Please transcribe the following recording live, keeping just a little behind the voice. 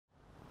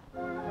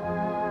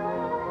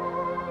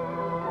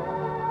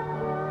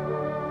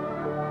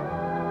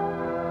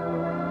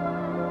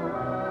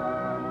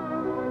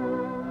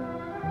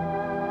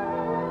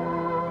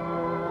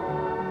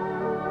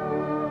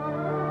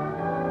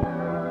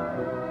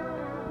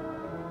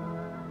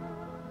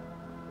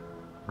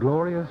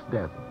Glorious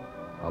Devon,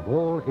 of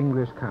all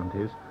English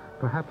counties,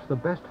 perhaps the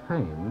best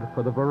famed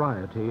for the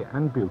variety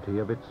and beauty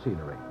of its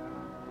scenery.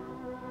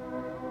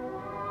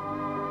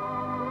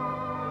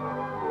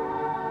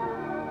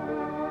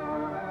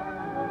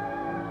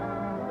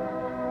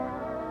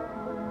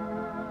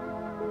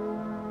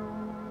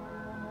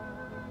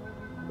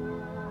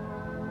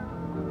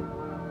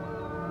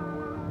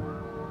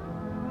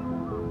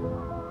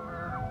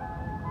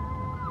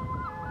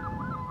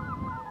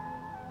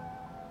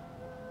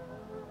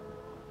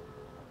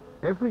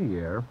 Every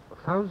year,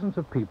 thousands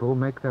of people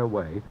make their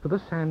way to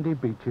the sandy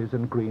beaches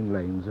and green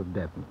lanes of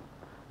Devon,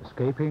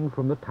 escaping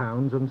from the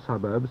towns and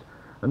suburbs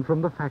and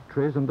from the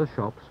factories and the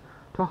shops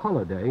to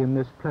holiday in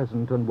this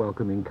pleasant and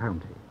welcoming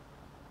county.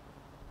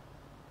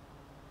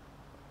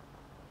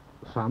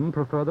 Some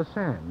prefer the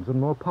sands and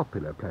more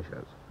popular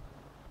pleasures.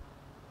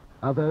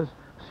 Others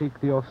seek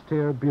the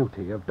austere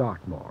beauty of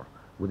Dartmoor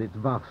with its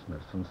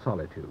vastness and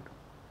solitude.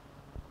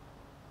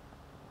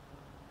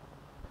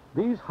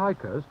 These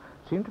hikers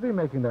seem to be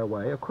making their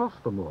way across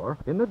the moor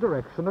in the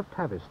direction of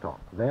Tavistock,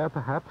 there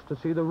perhaps to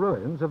see the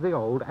ruins of the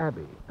old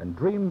abbey and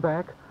dream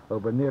back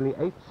over nearly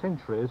 8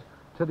 centuries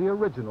to the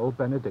original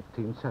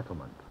Benedictine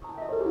settlement.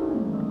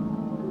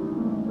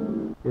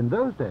 In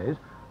those days,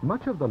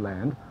 much of the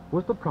land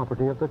was the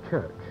property of the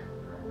church,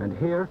 and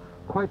here,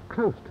 quite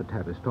close to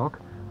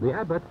Tavistock, the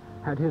abbot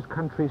had his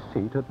country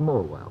seat at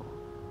Morwell.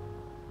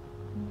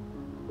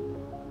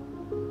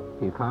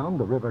 He found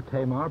the River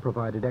Tamar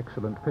provided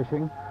excellent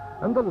fishing,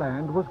 and the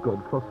land was good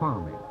for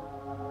farming.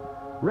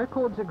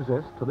 Records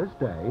exist to this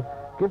day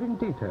giving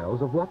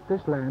details of what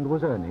this land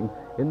was earning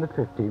in the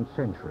 15th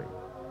century.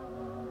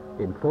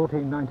 In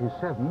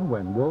 1497,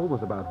 when wool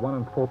was about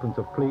 1 4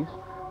 of fleece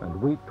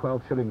and wheat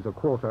 12 shillings a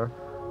quarter,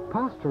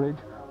 pasturage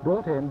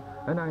brought in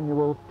an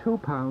annual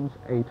 £2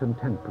 8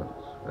 10,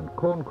 and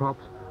corn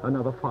crops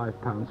another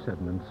 £5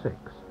 7 6.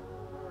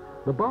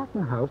 The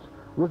Barton house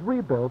was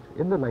rebuilt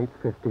in the late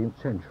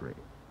 15th century.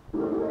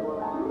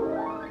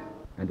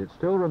 And it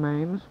still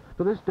remains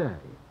to this day,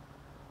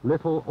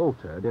 little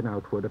altered in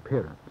outward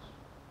appearance.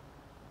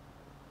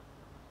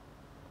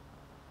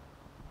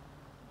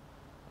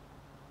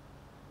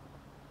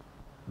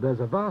 There's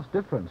a vast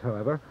difference,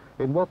 however,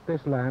 in what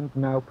this land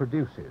now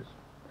produces.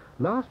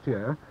 Last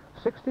year,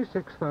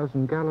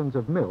 66,000 gallons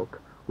of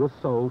milk was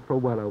sold for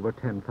well over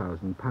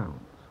 £10,000.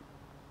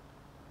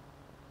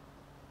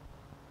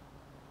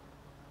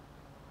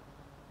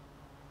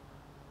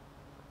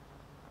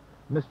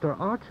 Mr.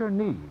 Archer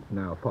Neave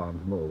now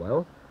farms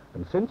Morwell,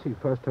 and since he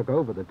first took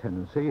over the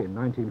tenancy in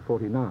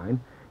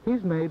 1949,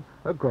 he's made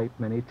a great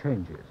many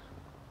changes.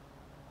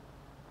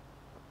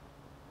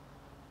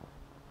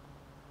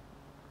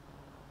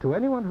 To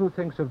anyone who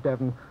thinks of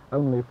Devon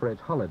only for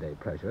its holiday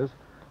pleasures,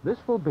 this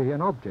will be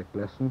an object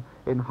lesson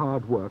in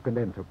hard work and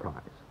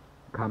enterprise.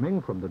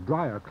 Coming from the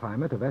drier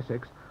climate of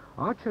Essex,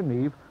 Archer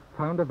Neave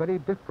found a very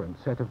different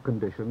set of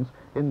conditions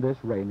in this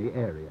rainy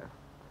area.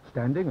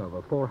 Standing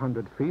over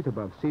 400 feet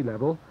above sea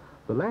level,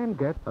 the land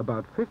gets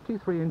about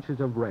 53 inches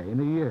of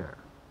rain a year.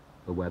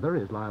 The weather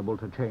is liable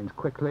to change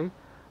quickly,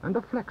 and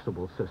a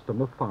flexible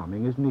system of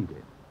farming is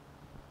needed.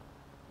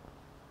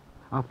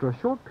 After a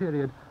short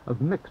period of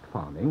mixed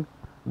farming,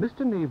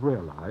 Mr. Neave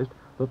realized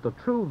that the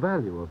true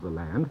value of the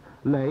land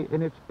lay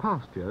in its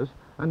pastures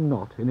and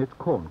not in its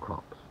corn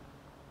crops.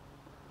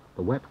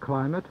 The wet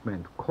climate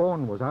meant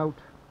corn was out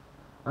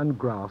and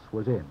grass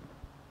was in.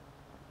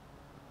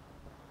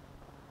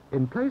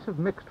 In place of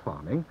mixed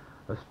farming,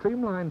 a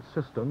streamlined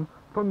system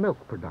for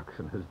milk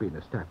production has been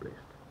established.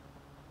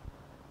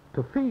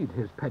 To feed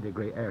his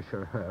pedigree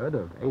Ayrshire herd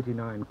of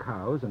 89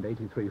 cows and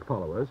 83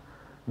 followers,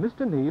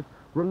 Mr. Neave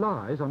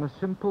relies on a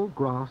simple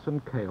grass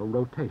and kale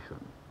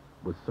rotation,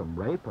 with some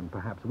rape and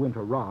perhaps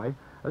winter rye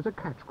as a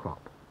catch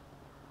crop.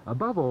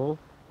 Above all,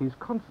 he's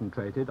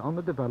concentrated on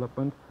the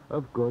development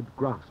of good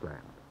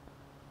grassland.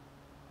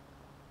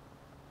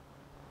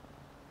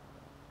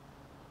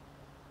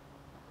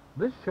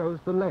 This shows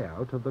the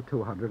layout of the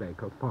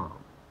 200-acre farm.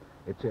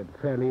 It's in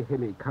fairly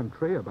hilly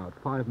country about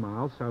 5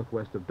 miles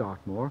southwest of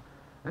Dartmoor,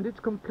 and it's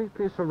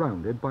completely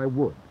surrounded by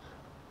woods.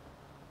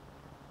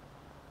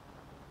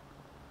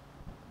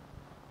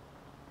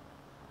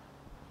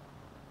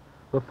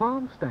 The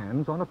farm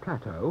stands on a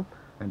plateau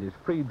and is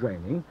free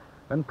draining,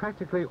 and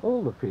practically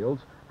all the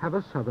fields have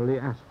a southerly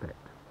aspect.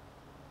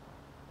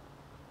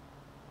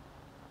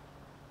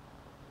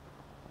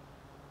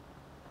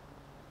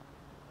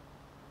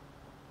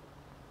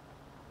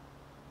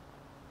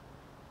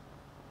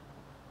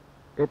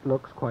 It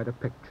looks quite a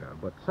picture,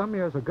 but some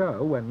years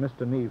ago, when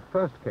Mr. Neave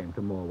first came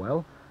to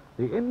Morwell,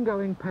 the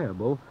ingoing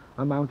payable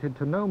amounted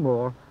to no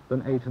more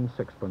than 8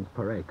 6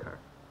 per acre.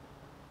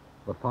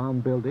 The farm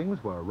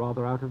buildings were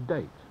rather out of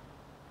date.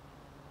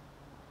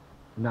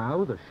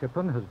 Now the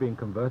shippen has been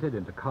converted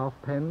into calf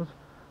pens,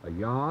 a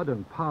yard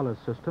and parlour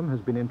system has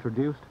been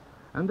introduced,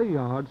 and the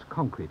yards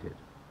concreted.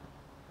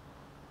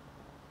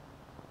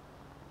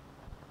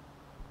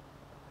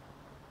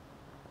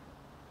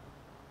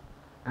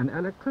 An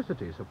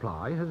electricity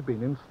supply has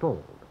been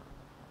installed.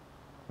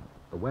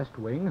 The west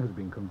wing has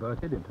been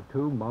converted into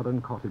 2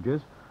 modern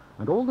cottages,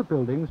 and all the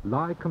buildings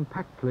lie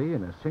compactly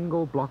in a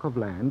single block of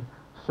land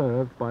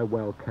served by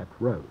well-kept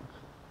roads.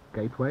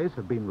 Gateways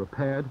have been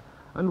repaired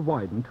and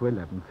widened to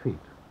 11 feet.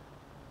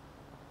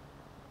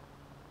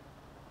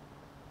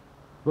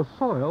 The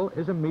soil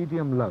is a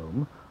medium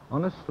loam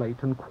on a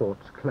slate and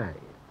quartz clay.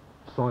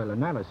 Soil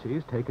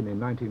analyses taken in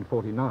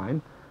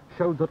 1949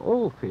 showed that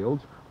all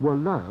fields were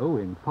low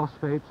in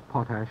phosphates,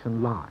 potash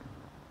and lime.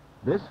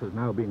 This has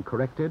now been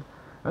corrected,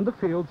 and the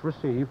fields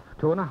receive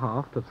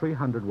 2.5 to 3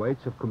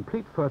 hundredweights of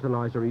complete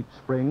fertilizer each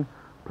spring,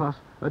 plus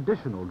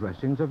additional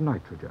dressings of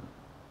nitrogen.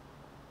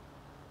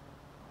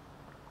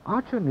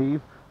 Archer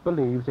Neave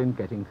believes in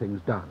getting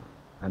things done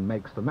and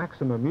makes the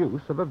maximum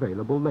use of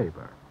available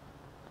labor.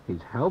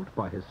 He's helped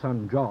by his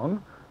son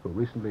John, who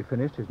recently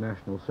finished his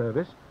national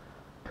service,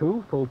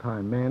 2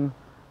 full-time men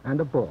and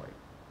a boy.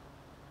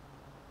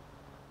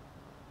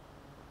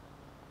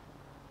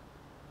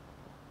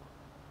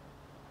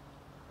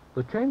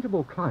 The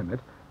changeable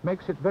climate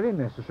makes it very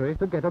necessary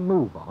to get a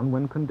move on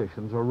when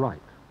conditions are right.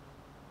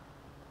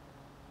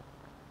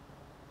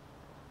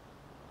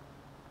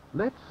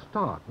 Let's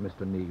start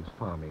Mr. Neave's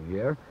farming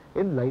year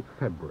in late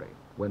February,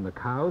 when the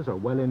cows are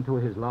well into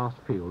his last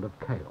field of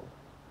kale.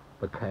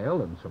 The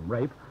kale and some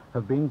rape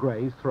have been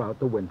grazed throughout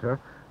the winter,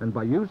 and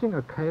by using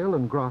a kale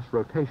and grass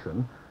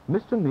rotation,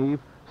 Mr. Neave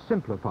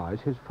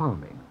simplifies his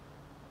farming.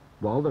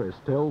 While there is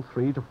still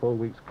 3 to 4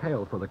 weeks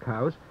kale for the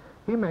cows,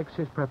 he makes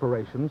his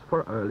preparations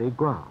for early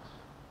grass.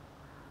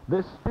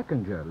 This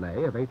second-year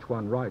lay of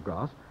H1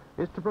 ryegrass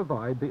is to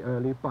provide the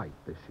early bite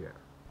this year,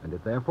 and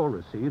it therefore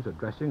receives a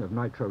dressing of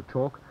nitro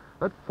chalk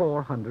at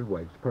 400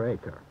 weights per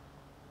acre.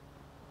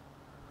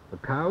 The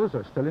cows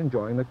are still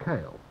enjoying the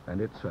kale, and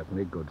it's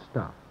certainly good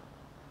stuff.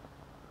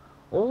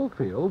 All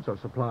fields are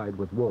supplied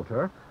with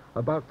water,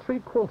 about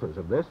 3/4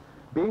 of this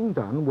being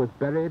done with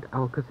buried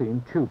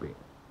alkathene tubing,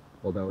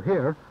 although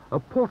here a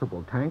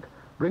portable tank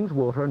brings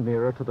water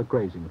nearer to the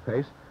grazing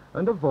face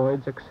and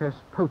avoids excess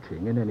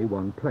poaching in any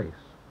one place.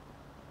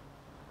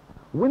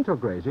 Winter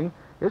grazing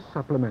is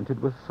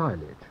supplemented with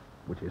silage,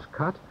 which is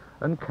cut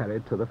and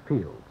carried to the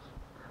fields.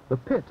 The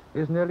pit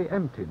is nearly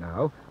empty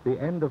now, the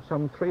end of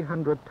some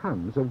 300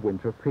 tons of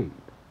winter feed.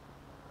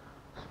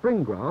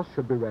 Spring grass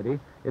should be ready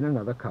in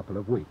another couple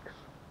of weeks.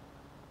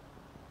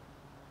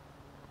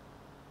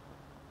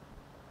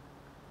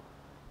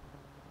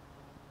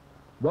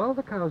 While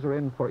the cows are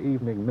in for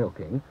evening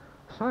milking,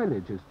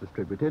 silage is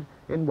distributed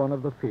in one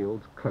of the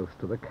fields close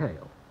to the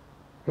kale.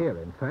 Here,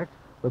 in fact,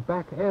 the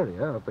back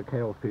area of the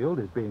kale field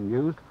is being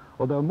used,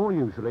 although more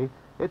usually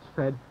it's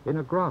fed in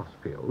a grass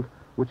field,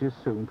 which is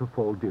soon to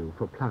fall due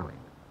for ploughing.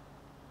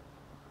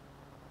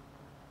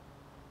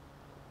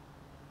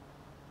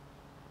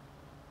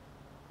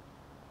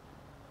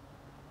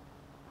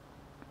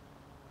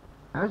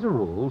 As a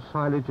rule,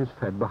 silage is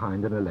fed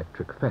behind an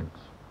electric fence.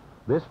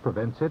 This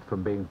prevents it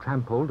from being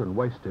trampled and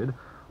wasted,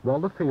 while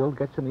the field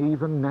gets an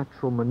even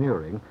natural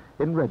manuring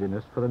in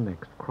readiness for the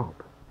next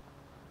crop.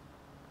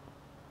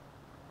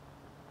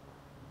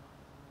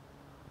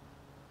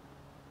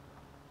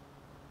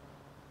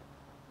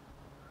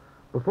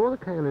 Before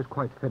the kale is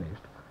quite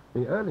finished,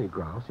 the early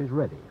grass is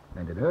ready,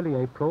 and in early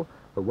April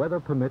the weather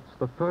permits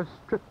the first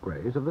strip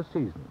graze of the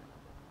season.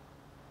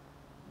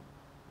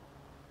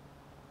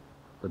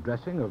 The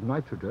dressing of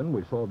nitrogen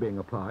we saw being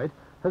applied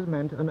has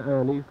meant an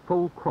early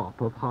full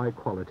crop of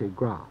high-quality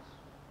grass.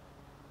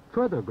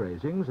 Further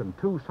grazings and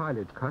 2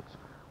 silage cuts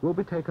will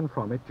be taken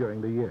from it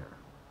during the year.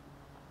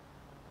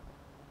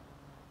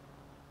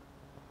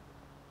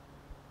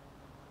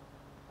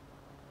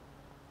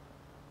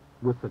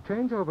 With the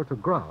changeover to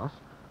grass,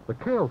 the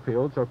kale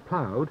fields are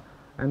ploughed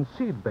and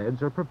seed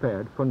beds are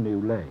prepared for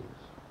new lays.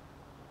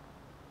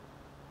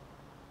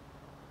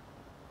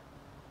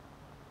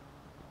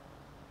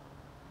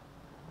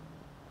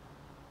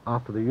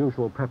 After the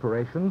usual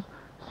preparations,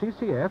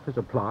 CCF is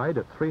applied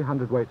at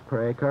 300 weights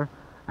per acre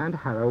and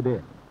harrowed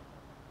in.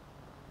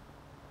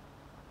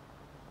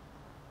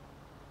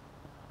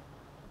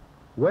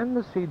 When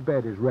the seed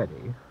bed is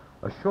ready,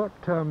 a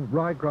short-term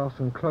ryegrass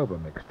and clover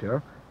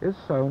mixture is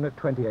sown at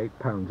 28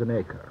 pounds an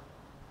acre.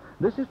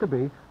 This is to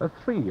be a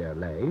 3-year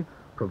lay,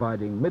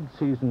 providing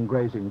mid-season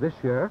grazing this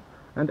year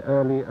and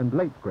early and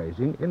late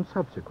grazing in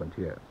subsequent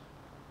years.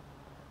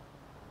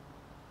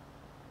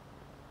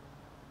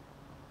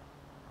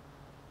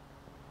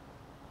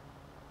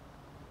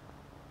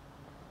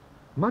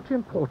 Much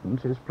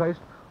importance is placed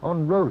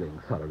on rolling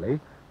thoroughly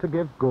to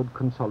give good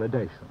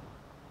consolidation.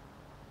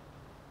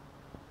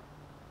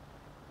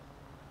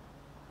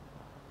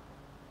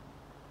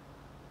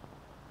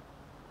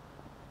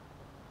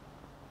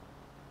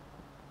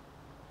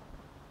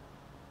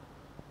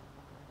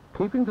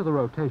 Keeping to the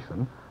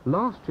rotation,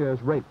 last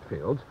year's rape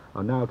fields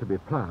are now to be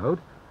ploughed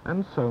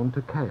and sown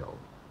to kale.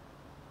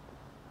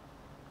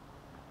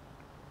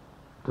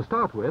 To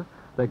start with,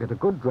 they get a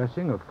good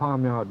dressing of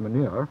farmyard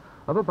manure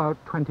of about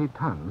 20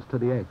 tons to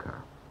the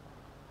acre.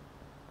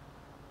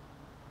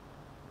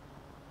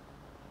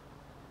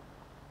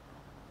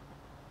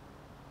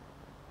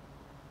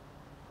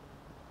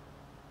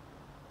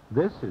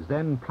 This is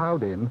then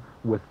ploughed in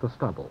with the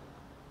stubble.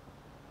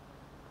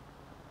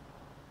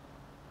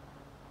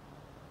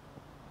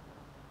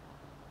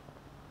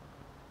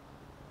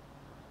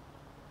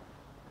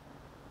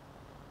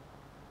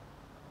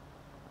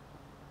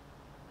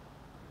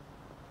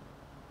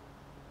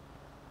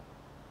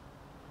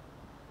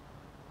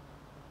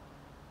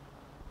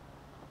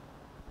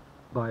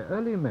 By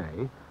early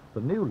May,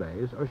 the new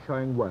lays are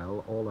showing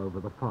well all over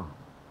the farm.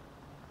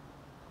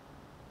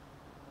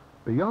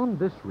 Beyond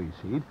this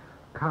reseed,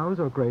 cows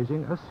are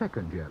grazing a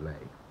second-year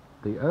lay.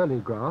 The early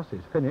grass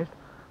is finished,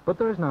 but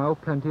there is now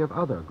plenty of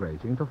other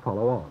grazing to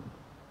follow on.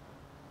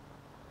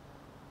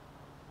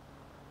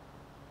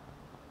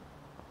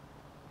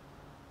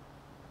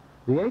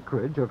 The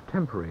acreage of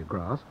temporary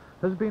grass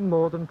has been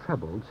more than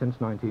trebled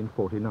since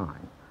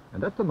 1949,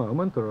 and at the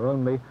moment there are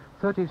only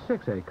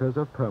 36 acres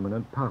of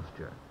permanent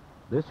pasture.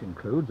 This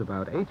includes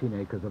about 18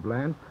 acres of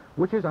land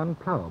which is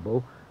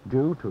unploughable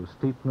due to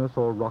steepness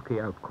or rocky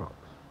outcrops.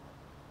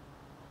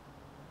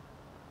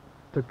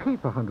 To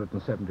keep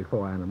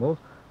 174 animals,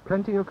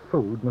 plenty of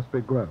food must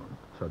be grown,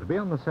 so to be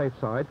on the safe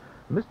side,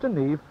 Mr.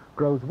 Neave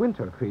grows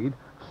winter feed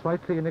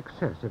slightly in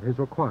excess of his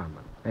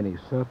requirement. Any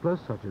surplus,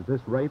 such as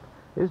this rape,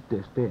 is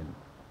dished in.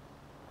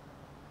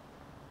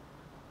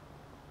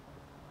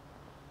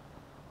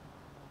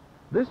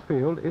 This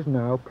field is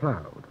now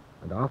ploughed,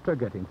 and after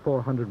getting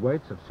 400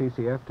 weights of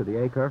CCF to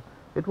the acre,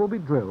 it will be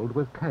drilled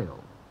with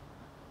kale.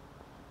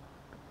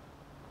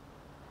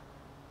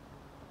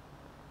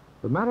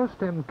 The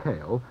marrow-stem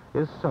kale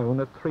is sown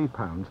at 3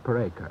 pounds per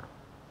acre.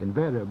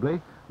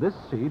 Invariably, this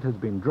seed has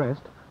been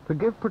dressed to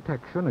give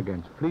protection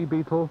against flea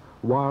beetle,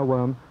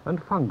 wireworm,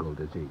 and fungal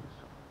disease.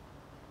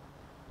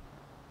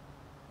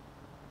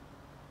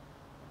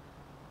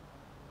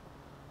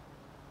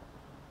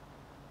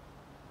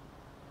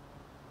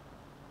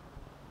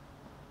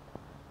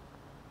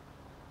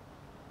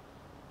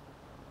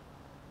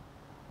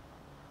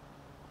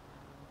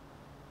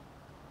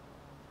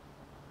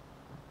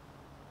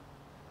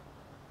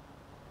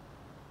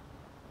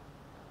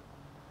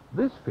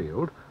 This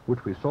field,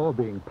 which we saw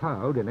being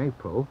ploughed in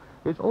April,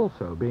 is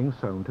also being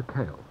sown to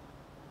kale.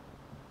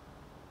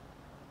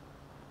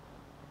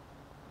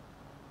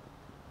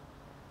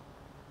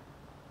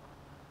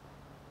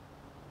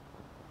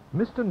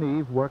 Mr.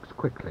 Neave works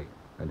quickly,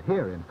 and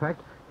here, in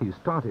fact, he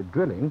started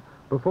drilling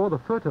before the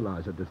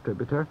fertilizer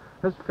distributor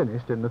has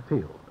finished in the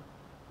field.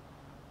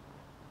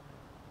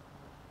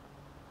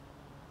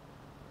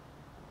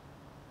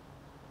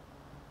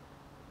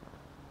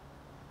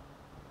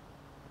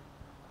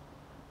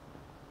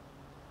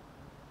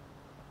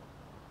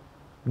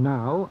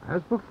 Now,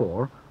 as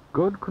before,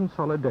 good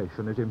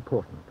consolidation is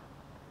important.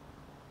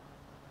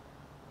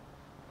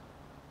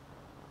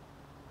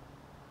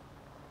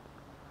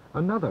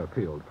 Another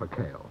field for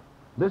kale.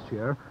 This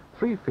year,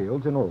 3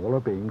 fields in all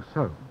are being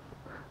sown.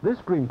 This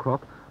green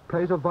crop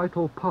plays a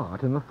vital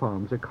part in the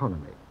farm's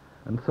economy,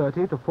 and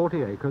 30 to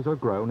 40 acres are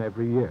grown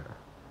every year.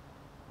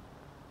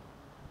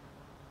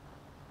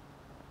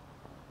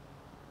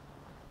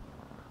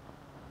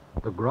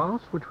 The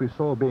grass which we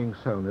saw being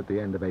sown at the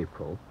end of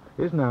April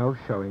is now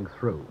showing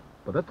through,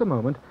 but at the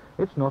moment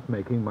it's not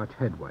making much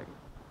headway.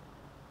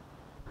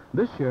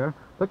 This year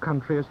the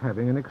country is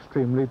having an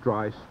extremely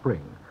dry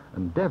spring,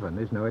 and Devon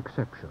is no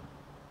exception.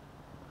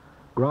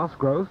 Grass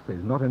growth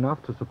is not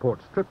enough to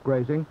support strip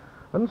grazing,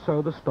 and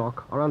so the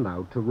stock are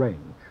allowed to range.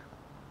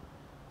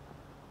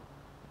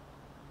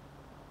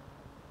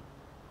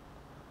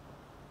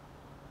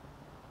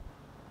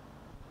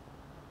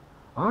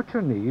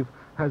 Archer Neave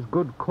has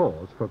good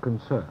cause for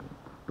concern.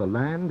 The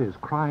land is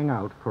crying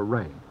out for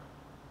rain.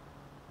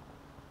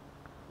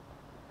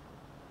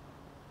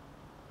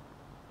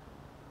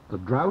 The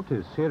drought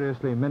is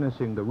seriously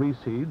menacing the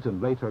reseeds and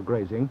later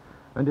grazing,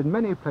 and in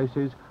many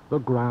places the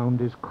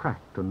ground is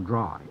cracked and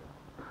dry.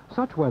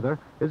 Such weather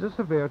is a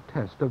severe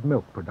test of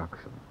milk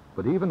production,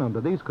 but even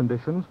under these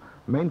conditions,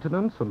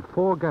 maintenance and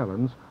 4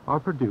 gallons are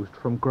produced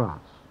from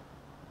grass.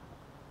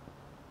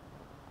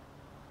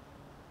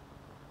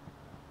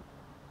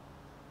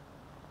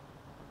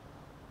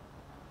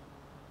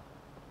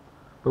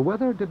 The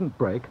weather didn't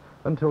break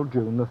until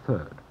June the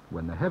 3rd,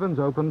 when the heavens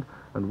opened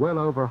and well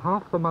over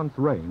half the month's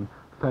rain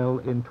fell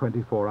in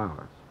 24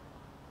 hours.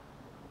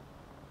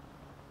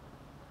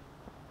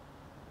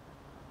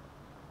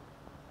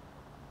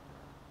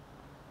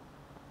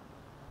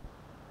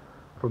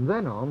 From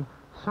then on,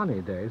 sunny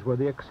days were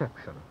the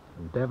exception,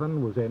 and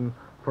Devon was in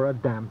for a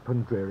damp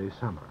and dreary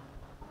summer.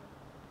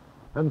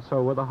 And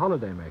so were the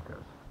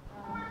holidaymakers.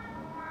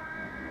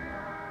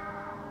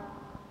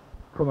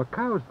 From a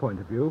cow's point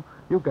of view,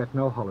 you get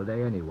no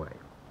holiday anyway,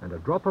 and a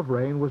drop of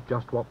rain was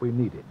just what we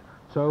needed,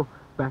 so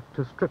back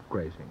to strip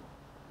grazing.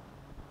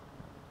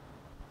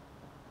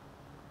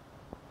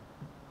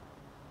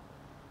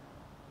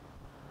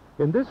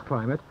 In this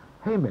climate,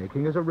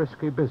 haymaking is a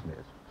risky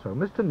business, so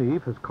Mr.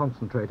 Neave has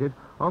concentrated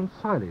on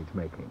silage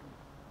making.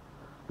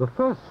 The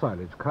first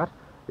silage cut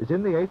is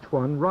in the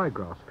H1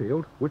 ryegrass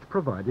field, which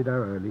provided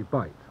our early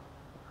bite.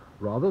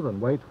 Rather than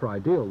wait for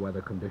ideal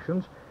weather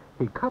conditions,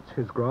 He cuts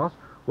his grass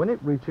when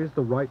it reaches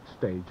the right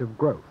stage of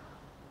growth.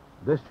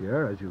 This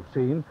year, as you've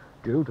seen,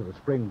 due to the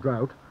spring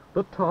drought,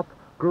 the top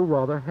grew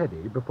rather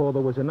heady before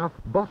there was enough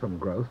bottom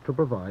growth to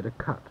provide a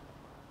cut.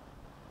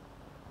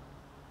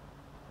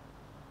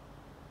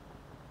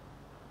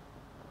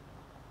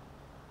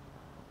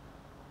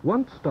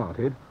 Once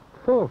started,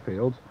 4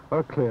 fields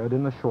are cleared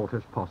in the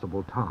shortest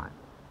possible time.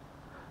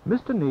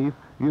 Mr. Neave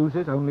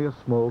uses only a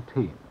small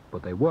team,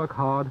 but they work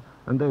hard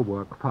and they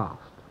work fast.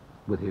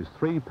 With his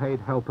 3 paid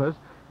helpers,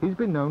 he's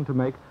been known to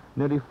make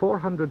nearly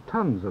 400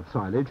 tons of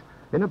silage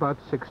in about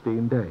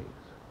 16 days.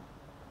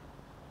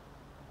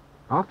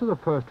 After the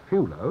first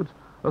few loads,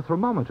 a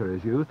thermometer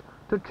is used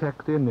to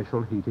check the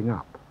initial heating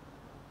up.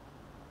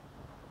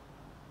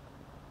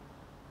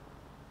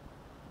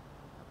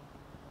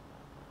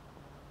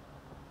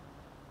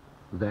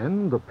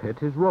 Then the pit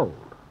is rolled.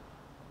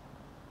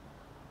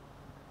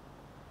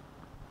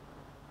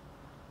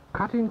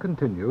 Cutting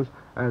continues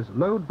as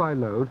load by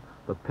load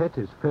the pit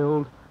is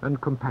filled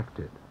and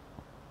compacted.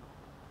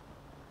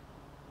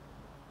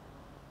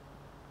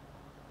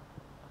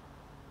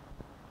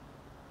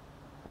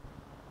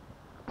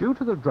 Due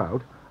to the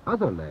drought,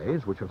 other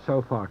lays which have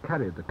so far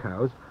carried the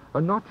cows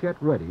are not yet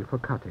ready for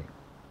cutting,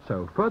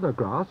 so further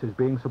grass is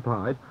being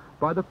supplied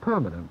by the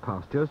permanent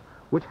pastures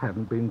which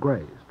haven't been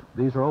grazed.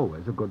 These are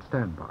always a good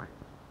standby.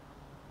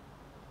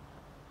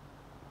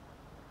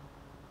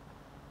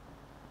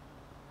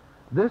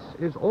 This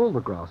is all the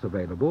grass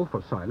available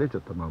for silage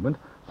at the moment,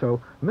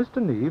 so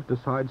Mr. Neave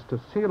decides to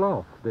seal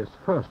off this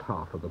first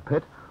half of the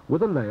pit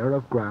with a layer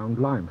of ground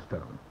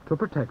limestone to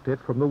protect it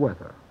from the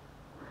weather.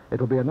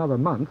 It'll be another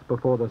month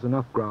before there's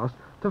enough grass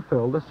to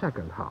fill the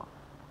second half.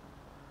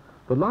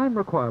 The lime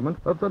requirement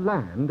of the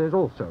land is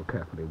also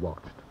carefully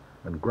watched,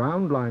 and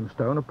ground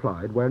limestone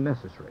applied where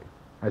necessary,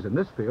 as in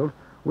this field,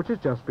 which has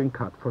just been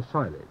cut for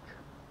silage.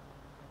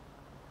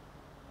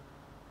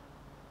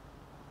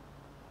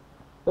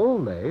 All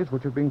lays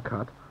which have been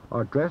cut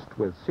are dressed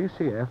with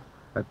CCF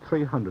at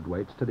 300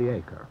 weights to the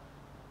acre.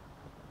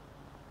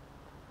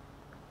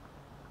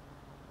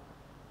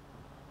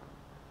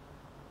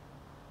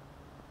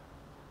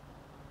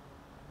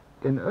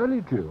 In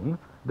early June,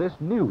 this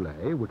new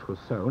lay, which was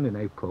sown in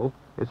April,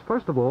 is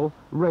first of all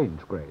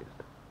range grazed.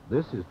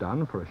 This is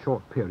done for a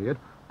short period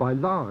by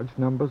large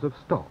numbers of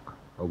stock,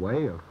 a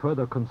way of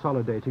further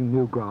consolidating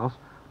new grass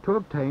to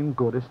obtain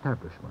good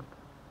establishment.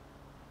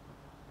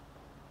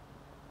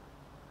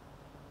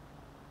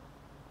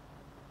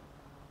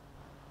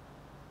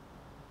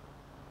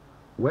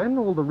 When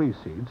all the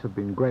reseeds have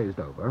been grazed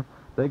over,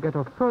 they get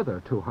a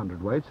further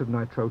 200 weights of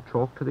nitro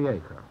chalk to the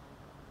acre.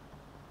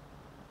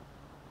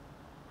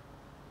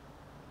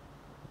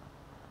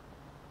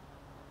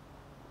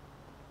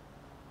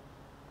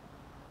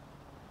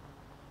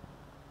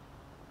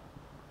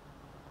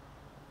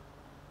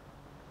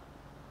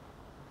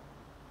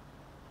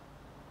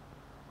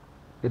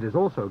 It is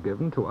also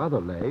given to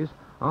other lays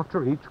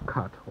after each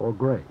cut or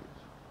graze.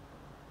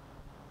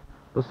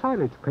 The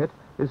silage pit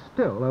is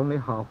still only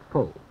half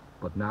full,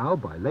 but now,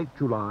 by late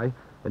July,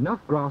 enough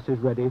grass is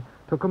ready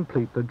to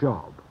complete the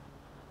job.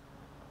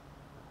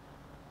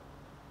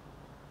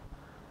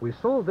 We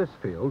saw this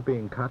field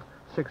being cut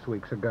 6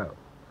 weeks ago.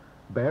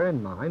 Bear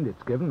in mind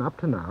it's given up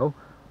to now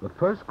the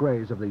first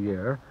graze of the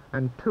year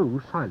and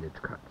 2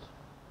 silage cuts.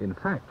 In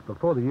fact,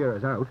 before the year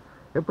is out,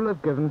 it will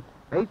have given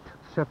 8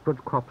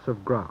 separate crops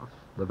of grass,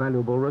 the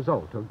valuable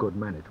result of good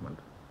management.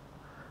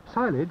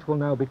 Silage will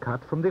now be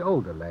cut from the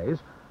older lays,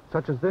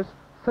 such as this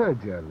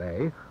third-year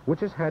lay, which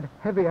has had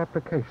heavy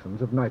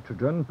applications of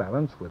nitrogen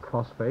balanced with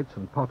phosphates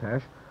and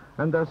potash,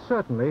 and there's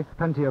certainly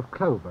plenty of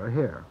clover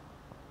here.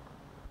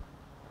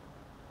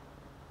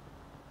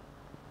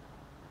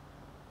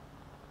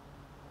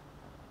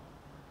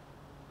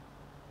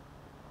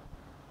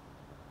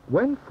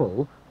 When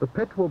full, the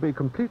pit will be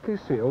completely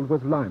sealed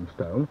with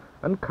limestone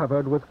and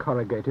covered with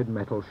corrugated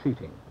metal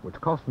sheeting, which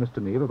cost Mr.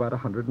 Neave about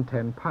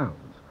 £110,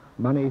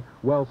 money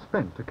well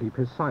spent to keep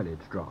his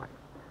silage dry.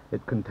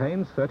 It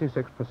contains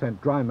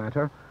 36% dry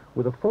matter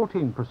with a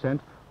 14%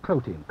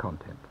 protein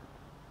content.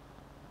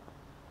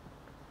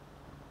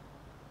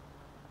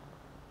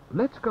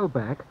 Let's go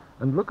back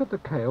and look at the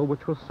kale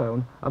which was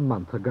sown a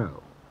month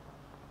ago.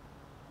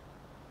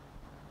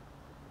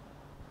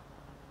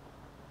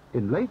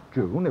 In late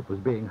June it was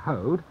being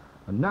hoed,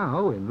 and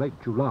now, in late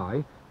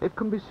July, it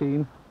can be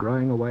seen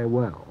growing away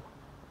well.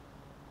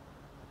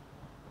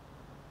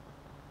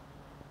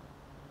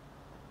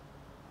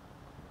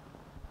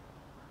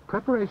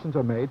 Preparations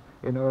are made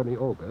in early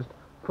August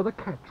for the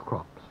catch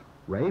crops,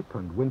 rape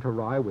and winter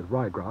rye with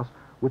ryegrass,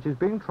 which is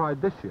being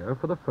tried this year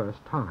for the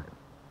first time.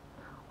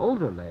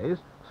 Older lays,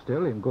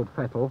 still in good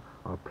fettle,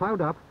 are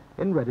ploughed up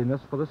in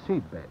readiness for the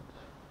seed beds.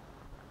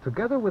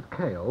 Together with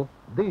kale,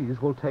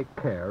 these will take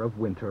care of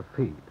winter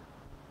feed.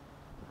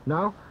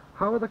 Now,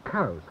 how are the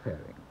cows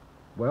faring?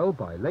 Well,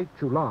 by late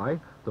July,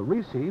 the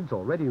reseeds,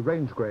 already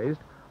range grazed,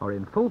 are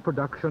in full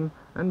production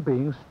and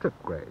being strip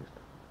grazed.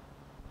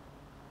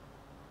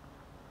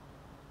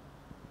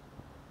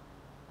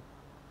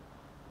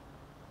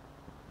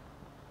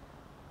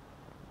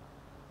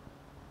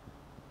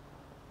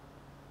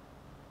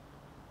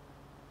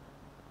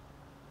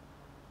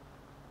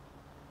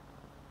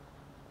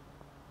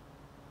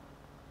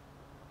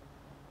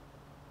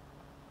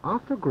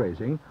 After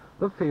grazing,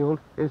 the field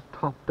is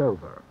topped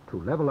over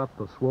to level up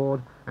the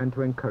sward and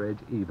to encourage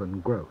even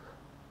growth.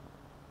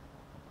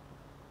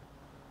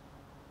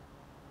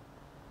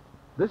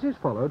 This is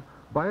followed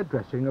by a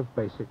dressing of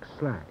basic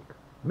slag.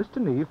 Mr.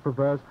 Neave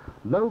prefers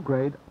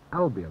low-grade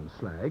Albion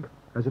slag,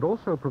 as it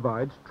also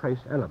provides trace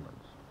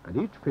elements, and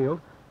each field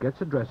gets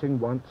a dressing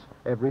once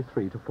every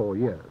 3 to 4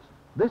 years.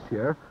 This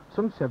year,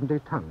 some 70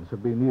 tons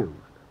have been used.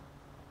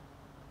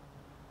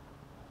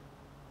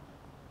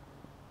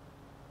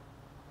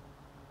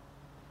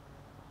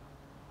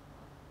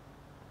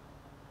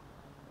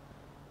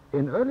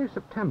 In early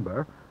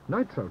September,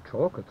 nitro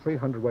chalk at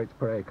 300 weights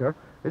per acre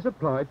is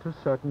applied to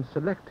certain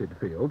selected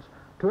fields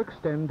to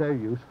extend their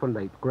use for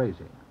late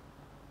grazing.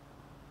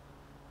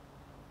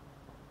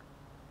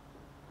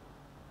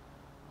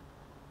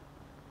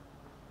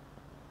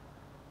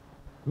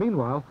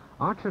 Meanwhile,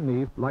 Archer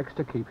Neave likes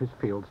to keep his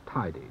fields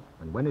tidy,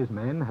 and when his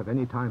men have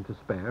any time to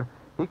spare,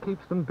 he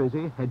keeps them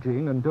busy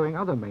hedging and doing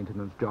other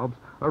maintenance jobs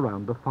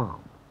around the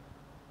farm.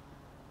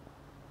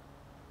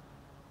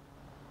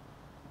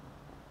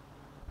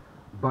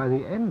 By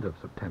the end of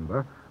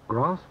September,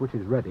 grass which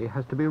is ready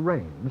has to be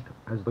ranged,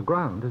 as the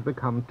ground has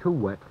become too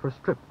wet for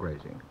strip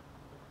grazing.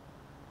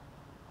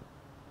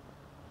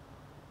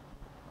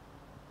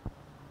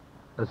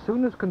 As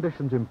soon as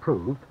conditions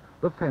improved,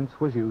 the fence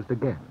was used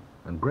again,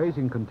 and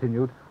grazing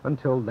continued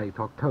until late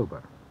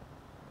October.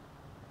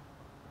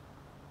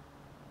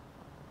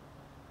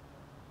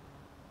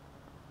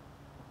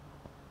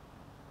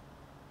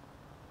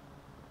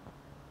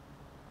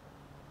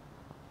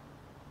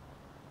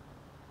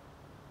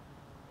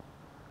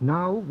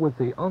 Now, with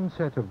the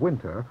onset of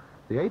winter,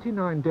 the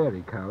 89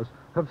 dairy cows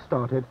have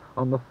started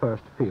on the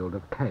first field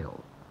of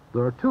kale.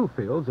 There are 2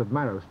 fields of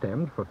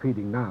marrow-stemmed for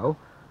feeding now,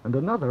 and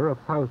another of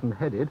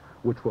 1,000-headed,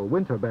 which will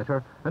winter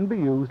better and be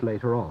used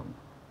later on.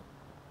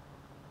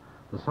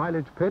 The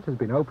silage pit has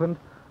been opened,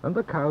 and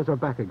the cows are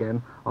back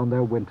again on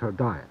their winter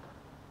diet.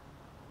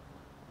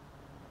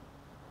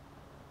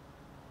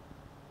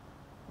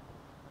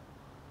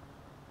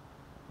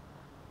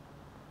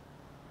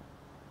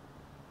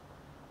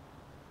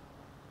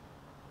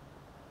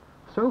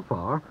 So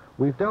far,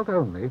 we've dealt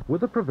only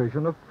with the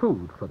provision of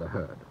food for the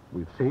herd.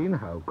 We've seen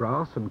how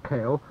grass and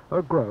kale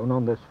are grown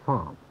on this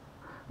farm.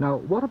 Now,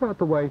 what about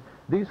the way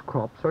these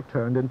crops are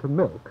turned into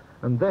milk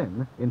and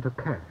then into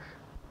cash?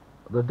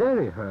 The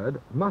dairy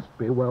herd must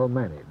be well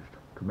managed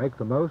to make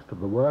the most of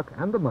the work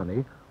and the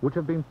money which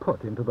have been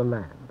put into the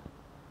land.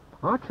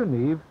 Archer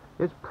Neave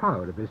is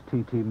proud of his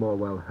T.T.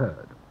 Morwell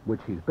herd,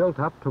 which he's built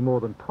up to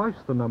more than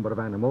twice the number of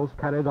animals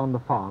carried on the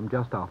farm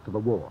just after the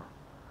war.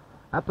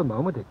 At the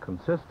moment, it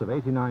consists of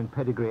 89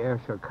 pedigree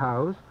Ayrshire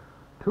cows,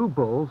 2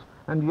 bulls,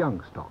 and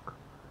young stock.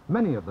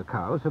 Many of the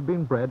cows have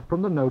been bred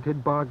from the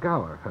noted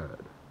Bargower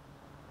herd.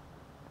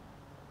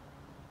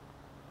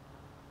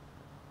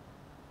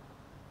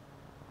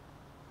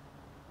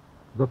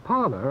 The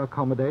parlour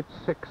accommodates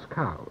 6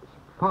 cows,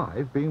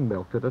 5 being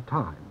milked at a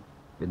time.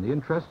 In the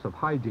interests of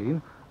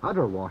hygiene,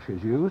 udder wash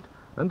is used,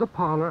 and the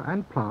parlour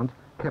and plant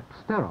kept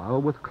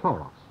sterile with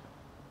chloros.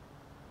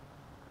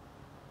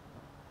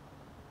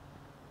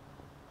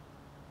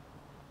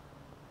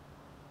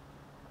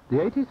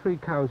 The 83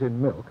 cows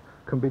in milk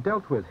can be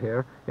dealt with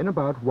here in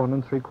about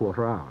 1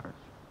 3/4 hours.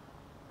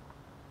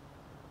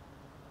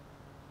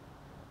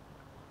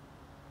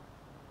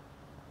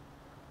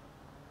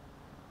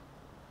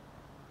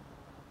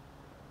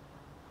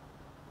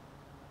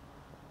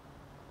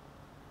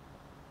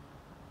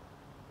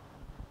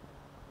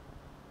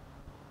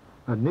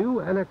 A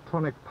new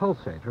electronic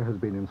pulsator has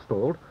been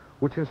installed,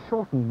 which has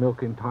shortened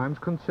milking times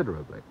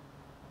considerably.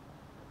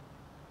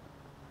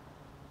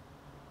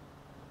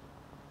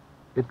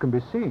 It can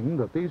be seen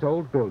that these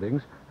old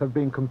buildings have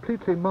been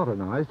completely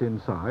modernized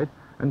inside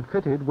and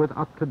fitted with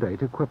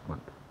up-to-date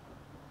equipment.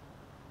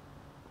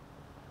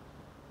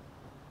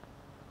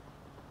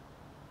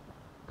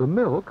 The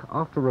milk,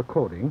 after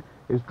recording,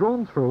 is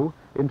drawn through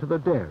into the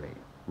dairy,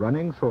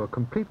 running through a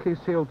completely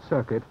sealed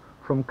circuit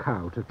from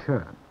cow to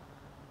churn.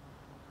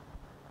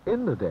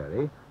 In the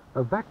dairy,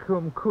 a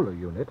vacuum cooler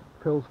unit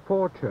fills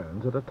 4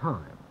 churns at a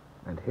time,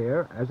 and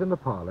here, as in the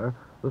parlour,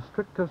 the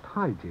strictest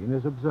hygiene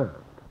is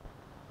observed.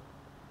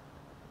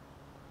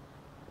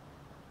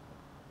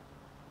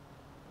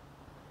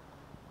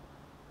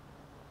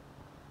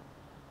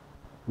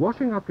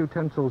 Washing up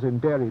utensils in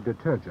dairy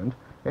detergent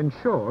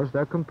ensures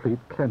their complete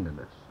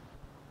cleanliness.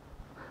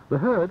 The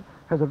herd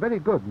has a very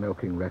good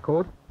milking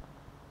record.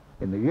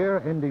 In the year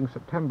ending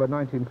September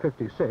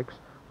 1956,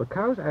 the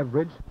cows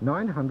averaged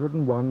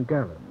 901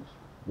 gallons,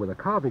 with a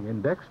calving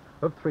index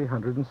of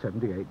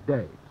 378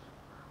 days.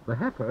 The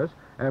heifers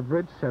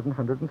averaged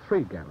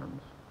 703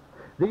 gallons.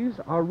 These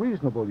are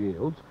reasonable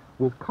yields,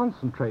 with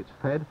concentrates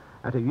fed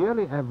at a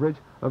yearly average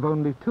of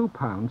only 2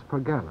 pounds per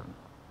gallon.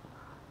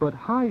 But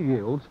high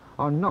yields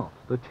are not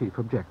the chief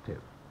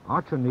objective.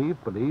 Archer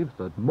Neave believes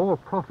that more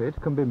profit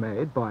can be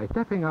made by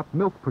stepping up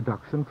milk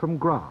production from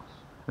grass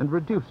and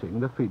reducing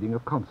the feeding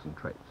of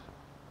concentrates.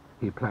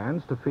 He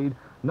plans to feed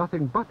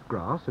nothing but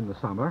grass in the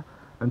summer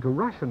and to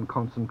ration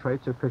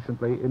concentrates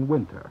efficiently in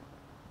winter.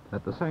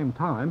 At the same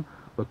time,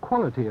 the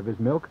quality of his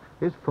milk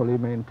is fully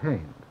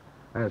maintained,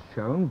 as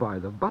shown by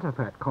the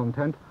butterfat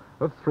content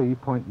of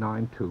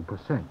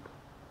 3.92%.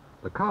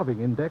 The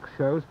calving index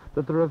shows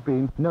that there have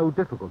been no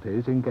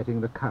difficulties in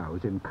getting the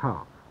cows in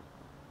calf.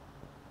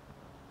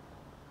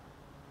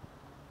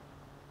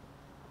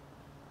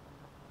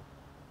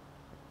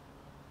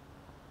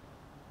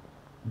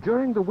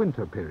 During the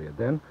winter period,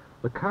 then,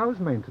 the cow's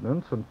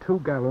maintenance and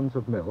 2 gallons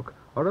of milk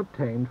are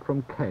obtained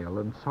from kale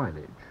and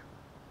silage.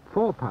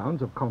 4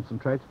 pounds of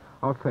concentrates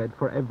are fed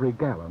for every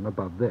gallon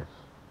above this.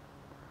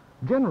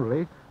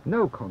 Generally,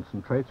 no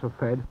concentrates are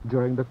fed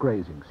during the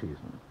grazing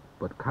season,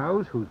 but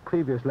cows whose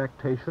previous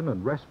lactation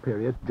and rest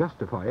period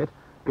justify it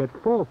get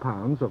 4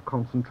 pounds of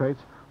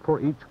concentrates for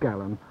each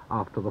gallon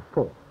after the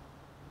 4th.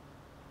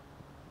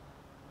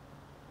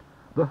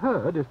 The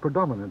herd is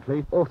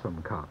predominantly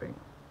autumn calving.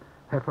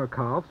 Heifer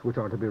calves, which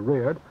are to be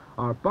reared,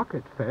 are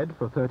bucket-fed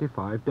for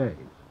 35 days.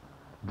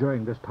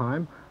 During this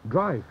time,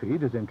 dry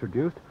feed is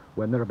introduced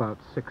when they're about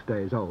 6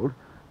 days old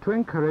to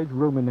encourage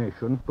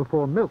rumination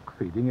before milk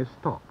feeding is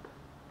stopped.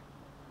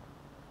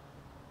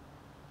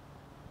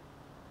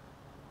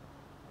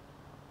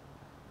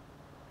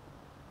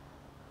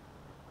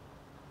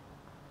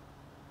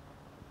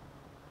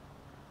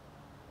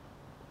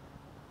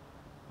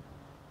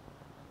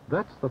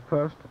 That's the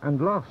first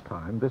and last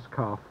time this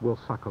calf will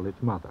suckle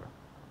its mother.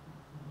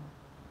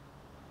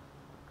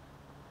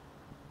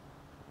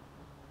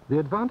 The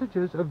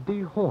advantages of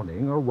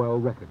dehorning are well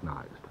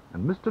recognized,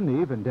 and Mr.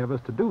 Neave endeavors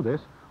to do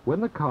this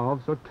when the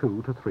calves are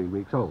 2 to 3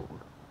 weeks old.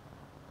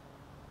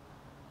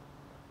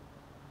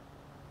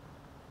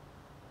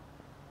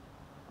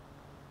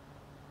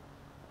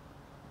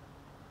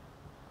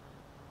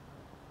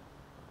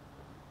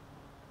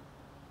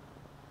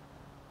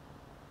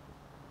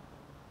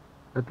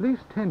 At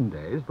least 10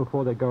 days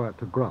before they go out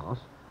to grass,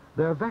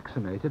 they are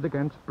vaccinated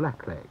against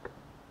blackleg.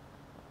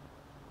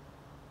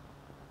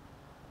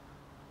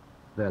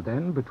 They're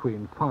then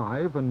between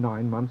 5 and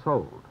 9 months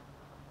old.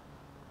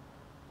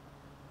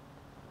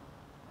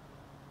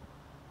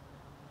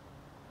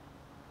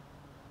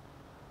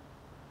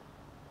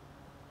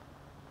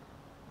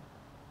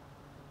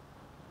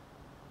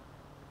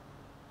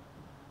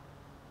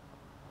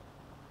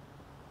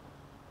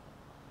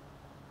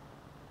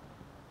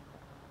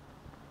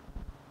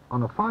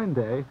 On a fine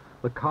day,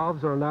 the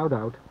calves are allowed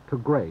out to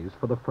graze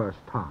for the first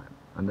time,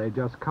 and they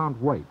just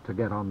can't wait to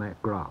get on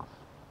that grass.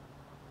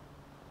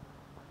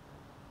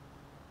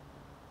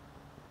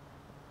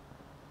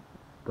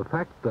 The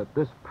fact that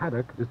this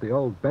paddock is the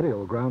old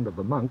burial ground of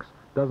the monks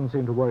doesn't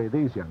seem to worry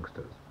these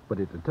youngsters, but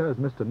it deters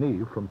Mr.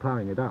 Neave from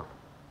ploughing it up.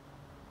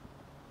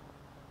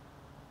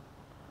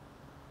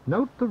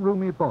 Note the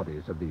roomy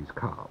bodies of these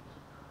calves.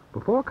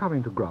 Before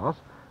coming to grass,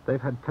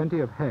 they've had plenty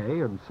of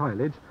hay and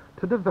silage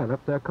to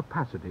develop their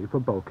capacity for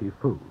bulky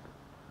food.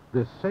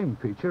 This same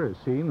feature is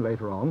seen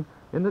later on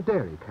in the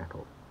dairy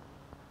cattle.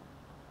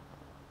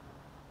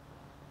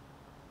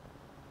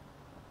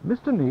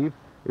 Mr. Neave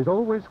is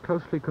always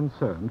closely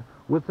concerned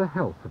with the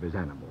health of his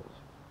animals.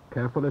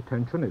 Careful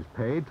attention is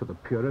paid to the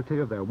purity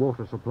of their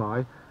water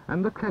supply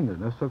and the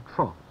cleanliness of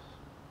troughs.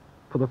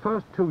 For the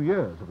first 2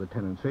 years of the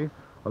tenancy,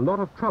 a lot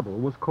of trouble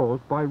was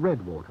caused by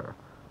red water,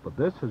 but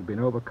this has been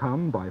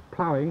overcome by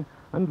ploughing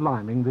and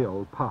liming the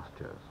old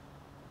pastures.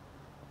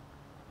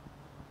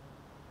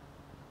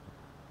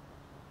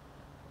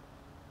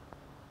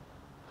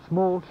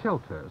 Small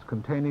shelters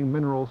containing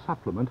mineral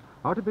supplement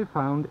are to be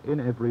found in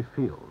every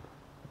field.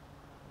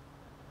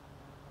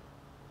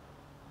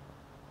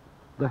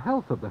 The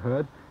health of the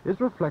herd is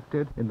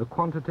reflected in the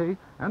quantity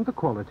and the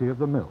quality of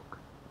the milk.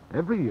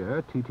 Every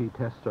year TT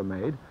tests are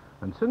made,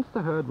 and since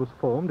the herd was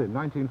formed in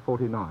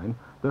 1949,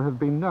 there have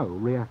been no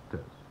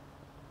reactors.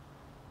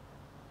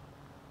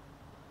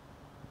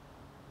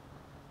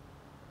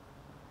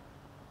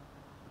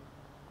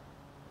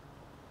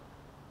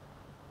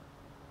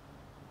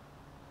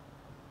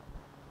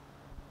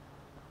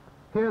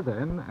 Here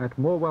then, at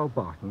Morwell,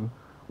 Barton,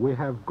 we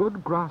have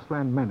good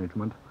grassland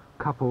management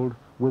coupled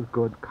with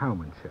good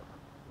cowmanship.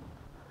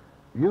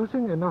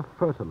 Using enough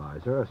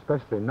fertilizer,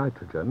 especially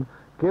nitrogen,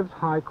 gives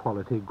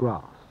high-quality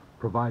grass,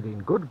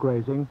 providing good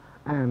grazing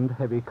and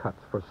heavy cuts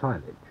for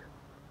silage.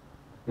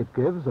 It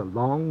gives a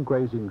long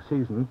grazing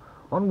season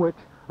on which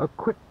a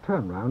quick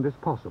turnaround is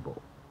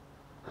possible.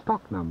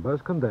 Stock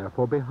numbers can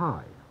therefore be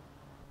high.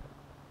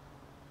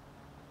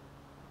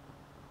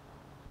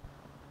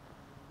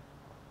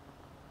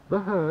 The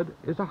herd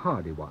is a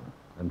hardy one,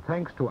 and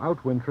thanks to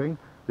outwintering,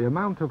 the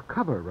amount of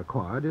cover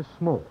required is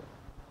small.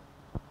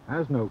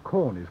 As no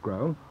corn is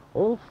grown,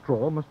 all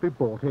straw must be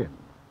bought in,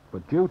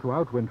 but due to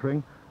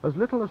outwintering, as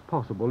little as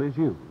possible is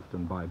used,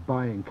 and by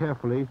buying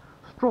carefully,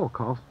 straw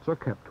costs are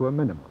kept to a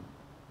minimum.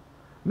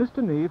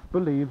 Mr. Neave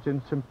believes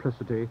in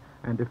simplicity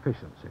and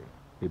efficiency.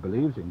 He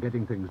believes in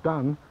getting things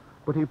done,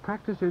 but he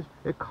practices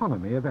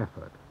economy of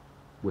effort.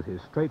 With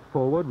his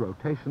straightforward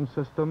rotation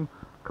system,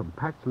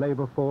 compact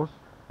labor force,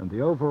 and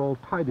the overall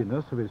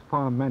tidiness of his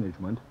farm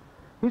management,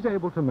 he's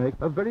able to make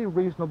a very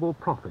reasonable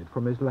profit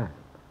from his land.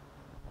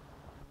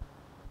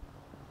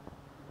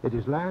 It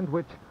is land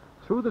which,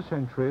 through the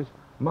centuries,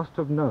 must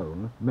have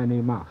known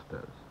many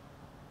masters.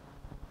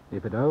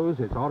 If it owes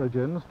its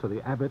origins to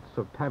the abbots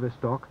of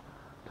Tavistock,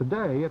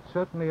 today it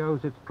certainly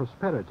owes its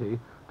prosperity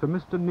to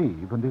Mr.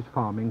 Neave and his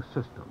farming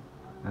system,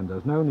 and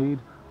there's no need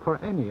for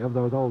any of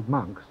those old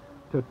monks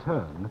to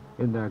turn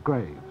in their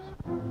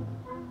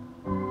graves.